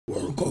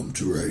Welcome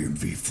to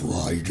AMV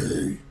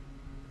Friday.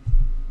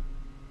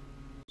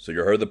 So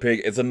you heard the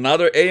pig, it's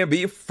another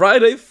AMV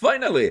Friday,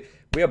 finally!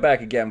 We are back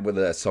again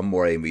with some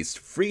more AMVs.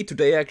 3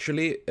 today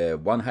actually,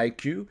 one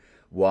Haikyuu,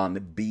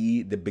 one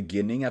B, The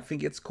Beginning I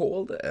think it's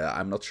called.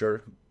 I'm not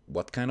sure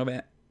what kind of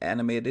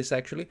anime it is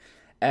actually.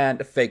 And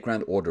a Fake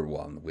Grand Order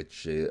one,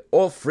 which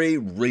all three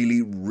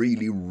really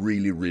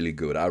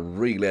good. I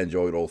really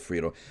enjoyed all three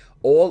of them.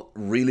 All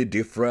really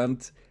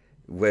different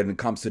when it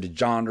comes to the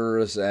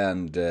genres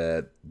and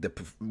they're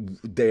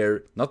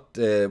not,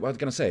 what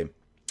can I say?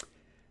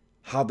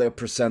 How they're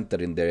presented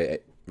in their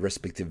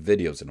respective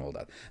videos and all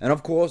that. And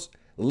of course,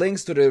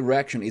 links to the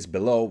reaction is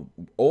below.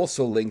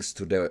 Also links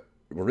to the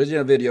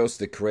original videos,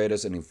 the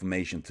creators, and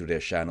information to their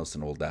channels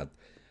and all that.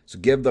 So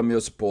give them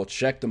your support,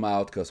 check them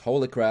out, because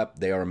holy crap,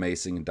 they are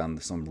amazing and done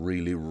some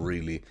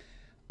really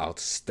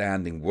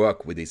outstanding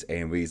work with these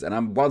AMVs. And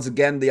I'm once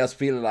again just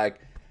feeling like,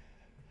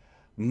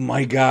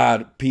 my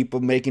god, people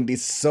making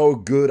this so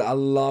good. I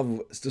love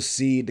to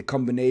see the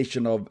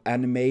combination of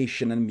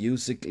animation and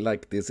music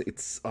like this.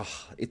 It's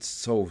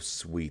so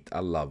sweet. I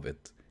love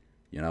it.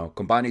 You know,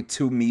 combining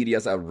two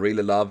medias I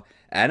really love,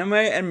 anime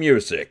and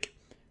music.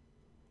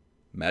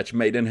 Match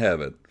made in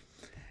heaven.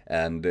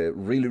 And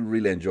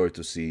really enjoy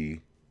to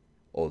see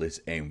all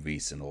these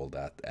AMVs and all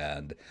that.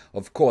 And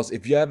of course,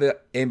 if you have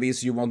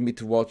AMVs you want me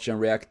to watch and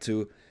react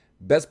to,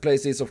 best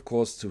place is of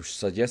course to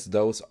suggest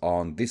those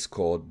on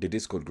Discord, the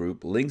Discord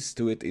group. Links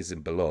to it is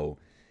in below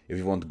if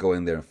you want to go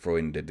in there and throw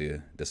in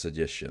the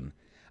suggestion.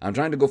 I'm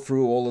trying to go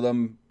through all of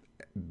them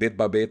bit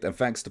by bit, and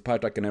thanks to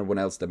Pytak and everyone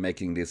else that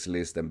making this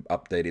list and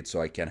update it so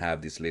I can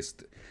have this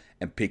list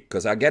and pick,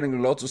 because I'm getting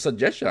lots of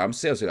suggestions.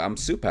 I'm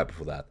super happy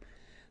for that.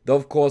 Though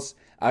of course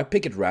I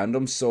pick it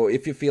random, so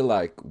if you feel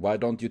like, why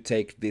don't you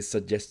take this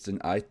suggestion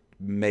I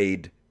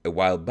made a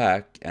while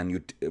back and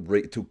you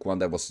took one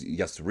that was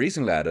just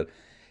recently added,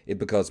 it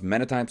because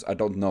many times I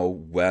don't know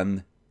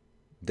when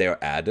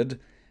they're added,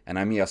 and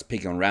I'm just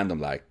picking on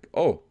random, like,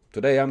 oh,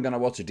 today I'm gonna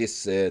watch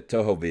this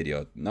Toho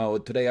video. No,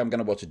 today I'm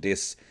gonna watch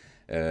this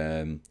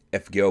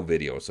FGO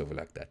video or something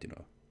like that, you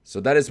know.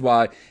 So that is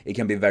why it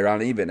can be very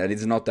uneven, and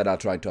it's not that I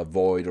try to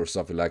avoid or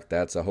something like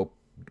that, so I hope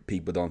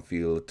people don't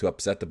feel too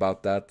upset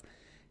about that.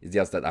 It's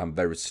just that I'm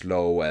very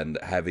slow and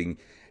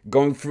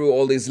going through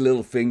all these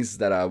little things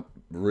that I'm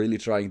really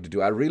trying to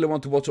do. I really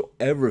want to watch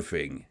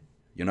everything,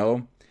 you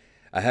know.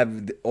 I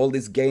have all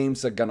these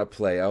games I'm gonna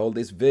play, all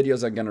these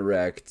videos I'm gonna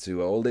react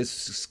to, all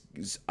this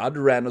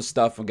other random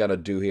stuff I'm gonna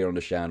do here on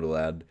the channel,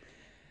 and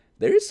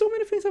there is so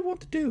many things I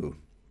want to do.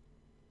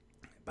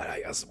 But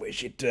I just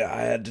wish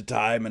I had the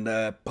time and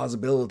the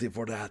possibility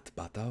for that.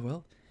 But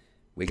well,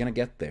 we're gonna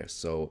get there.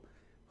 So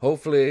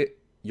hopefully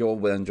you all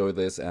will enjoy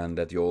this and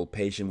that you're all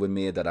patient with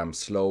me, that I'm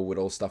slow with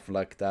all stuff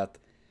like that.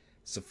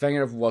 So thank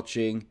you for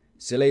watching,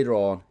 see you later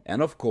on,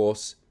 and of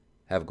course,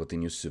 have a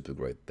continued super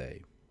great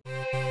day.